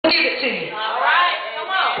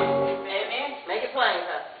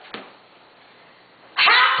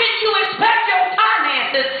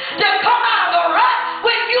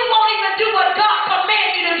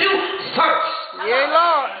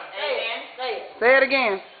Say it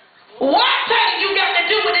again. One thing you got to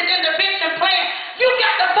do with this intervention plan, you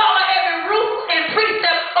got to follow every rule and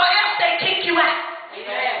precept or else they kick you out.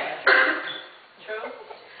 Amen. True.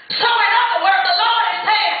 So in other words, the Lord is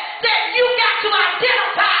saying that you got to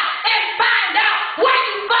identify and find out where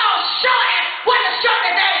you fall short at, where the short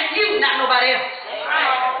is at in you, not nobody else.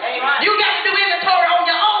 Amen. You got to do inventory on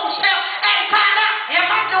your own self and find out, am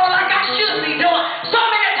I doing like I should be doing? So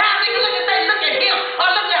many times you look and say, look at him or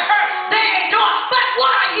look at her, they ain't doing, but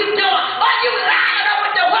what are you doing? Are you lining up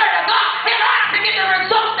with the word of God in order to get the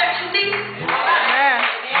results that you need? Amen.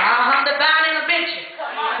 Divine intervention.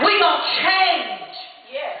 We gonna change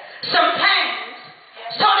some things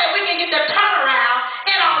so that we can get the turnaround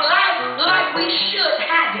in our life like we should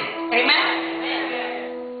have it. Amen?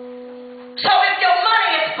 So if your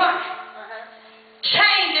money is funny,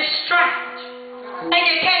 change is strange, and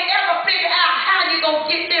you can't ever figure out how you're going to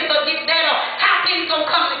get this or get that or how things going to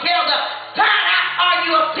come together, find out, are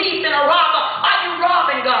you a thief and a robber? Are you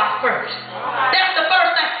robbing God first? That's the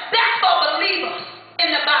first thing. That's for believers in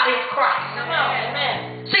the body of Christ.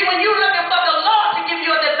 See, when you're looking for the Lord to give you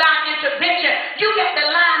a divine intervention, you got to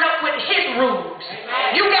line up with His rules.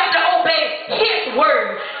 You got to obey His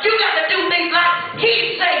word. You got to do things like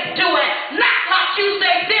He say do it, not like you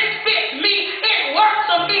say this fits me, it works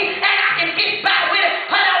for me, and I can get by with it.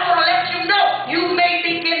 But I want to let you know, you may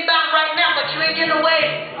be getting by right now, but you ain't getting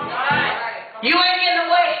away. You ain't getting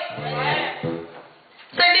away.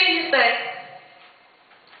 So then you say,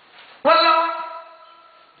 well, Lord,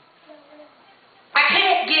 I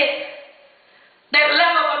can't get that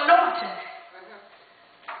level of anointing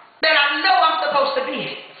that I know I'm supposed to be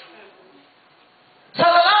in. So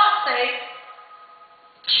the Lord say,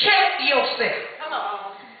 check yourself.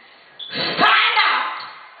 Find out,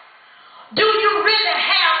 do you really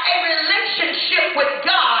have a relationship with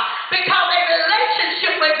God? Because a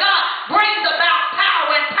relationship with God brings about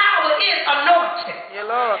power, and power is anointing. Yeah,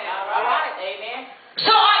 Lord. All right. Amen.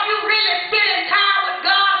 So are you really spending time with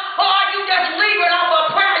God, or are you just leaving off a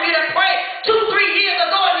prayer you done prayed 2-3 years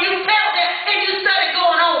ago and you felt it and you started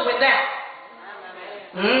going on with that?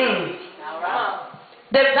 All right.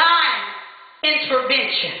 Divine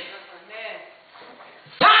intervention.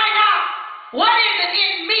 Find out what is it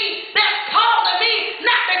in me that's causing me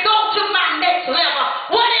not to go to my next level.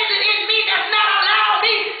 What is it in me that's not allowing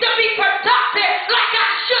me to be productive like I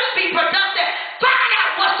should be productive? Find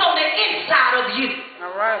out what's on the inside of you.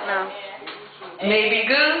 All right now. Maybe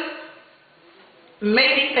good,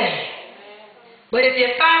 maybe bad. But if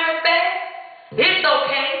you find it bad, it's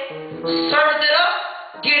okay. Serve it up,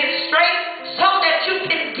 get it straight, so that you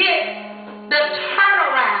can get the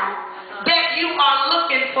turnaround that you are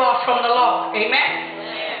looking for from the Lord. Amen?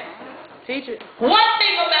 Teach it. One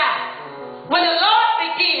thing about it, when the Lord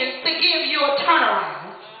begins to give you a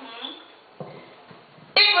turnaround,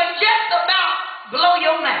 it was just about blow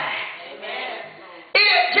your mind. It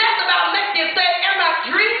is just about making you say, am I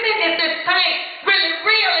dreaming? Is this thing really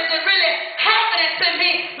real? Is it really happening to me?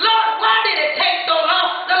 Lord, why did it take so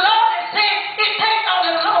long? The Lord is saying it takes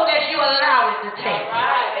only as long as you allow it to take.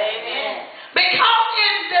 Because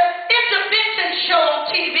in the intervention show on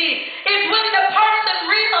TV is when the person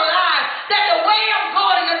realizes that the way I'm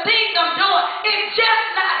going and the things I'm doing is just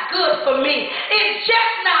not good for me. It's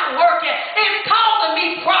just not working. It's causing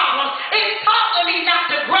me problems. It's causing me not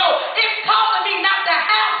to grow. It's causing me not to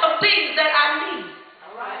have some things that I need.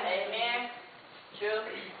 All right. Amen.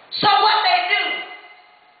 True. So what they do,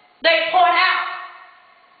 they point out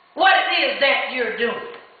what it is that you're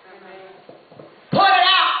doing. Point it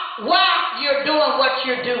out why you're doing what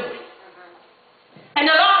you're doing. And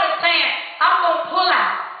the Lord is saying, I'm going to pull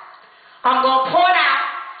out, I'm going to point out,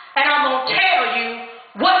 and I'm going to tell you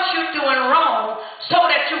what you're doing wrong so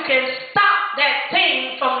that you can stop that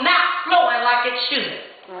thing from not flowing like it should.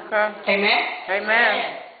 Okay. Amen?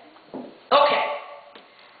 Amen. Okay.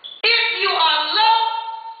 If you are low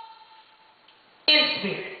in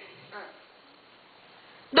spirit,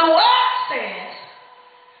 the word says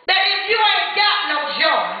that if you ain't got no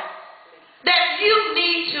joy, that you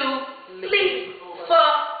need to leap for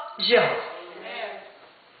joy.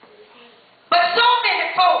 But so many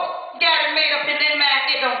folks got it made up in their mind,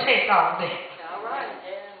 it don't take all that. All right.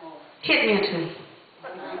 Hit me into me.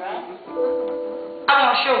 I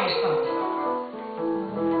want to show you something.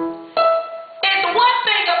 It's one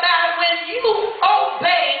thing about it when you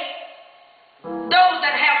obey those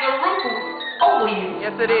that have the rule over you.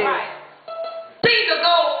 Yes, it is. Things will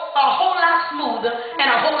go a whole lot smoother and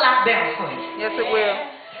a whole lot better for you. Yes, it will.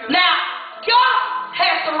 Now, God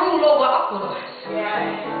has to rule over all of us.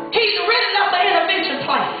 He's written up an intervention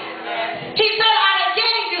plan. He said, I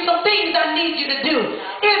gave you some things I need you to do.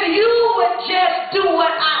 If you would just do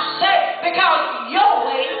what I say, because your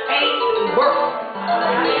way ain't working.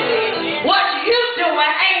 What you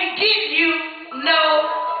doing ain't getting you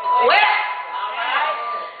nowhere.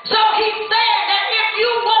 So he said that if you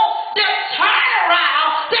want the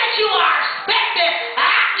turnaround that you are expecting,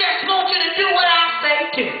 I just want you to do what I say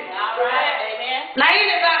to. Now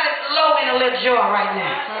anybody low in a little joy right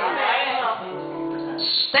now?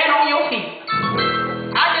 Stand on your feet.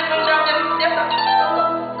 I just want y'all to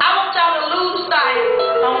lose sight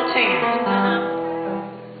on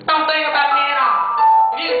 10. Don't think about me at all.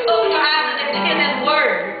 If you close your eyes and just hear this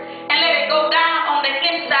word and let it go down on the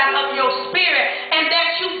inside of your spirit, and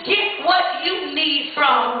that you get what you need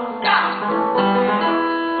from God.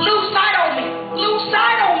 Lose sight on me. Lose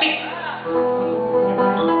sight on me.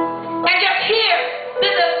 And just hear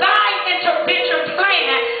the divine intervention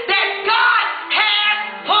plan that God has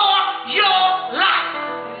for your life.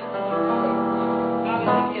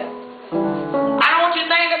 I don't want you to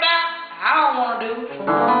think about, I don't want to do it.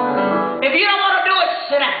 If you don't want to do it,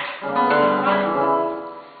 sit down.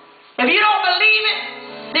 If you don't believe it,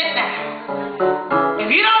 sit down. If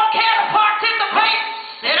you don't care to participate,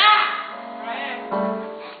 sit down.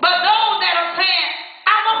 But those that are saying,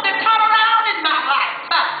 I want to turn around in my life.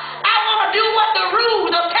 I want to do what the rules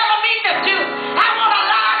are telling me to do. I want to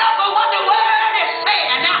line up with what the word is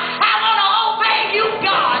saying. I want to obey you,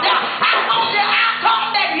 God. I want the outcome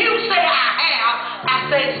that you say I have. I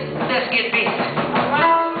say, let's get busy.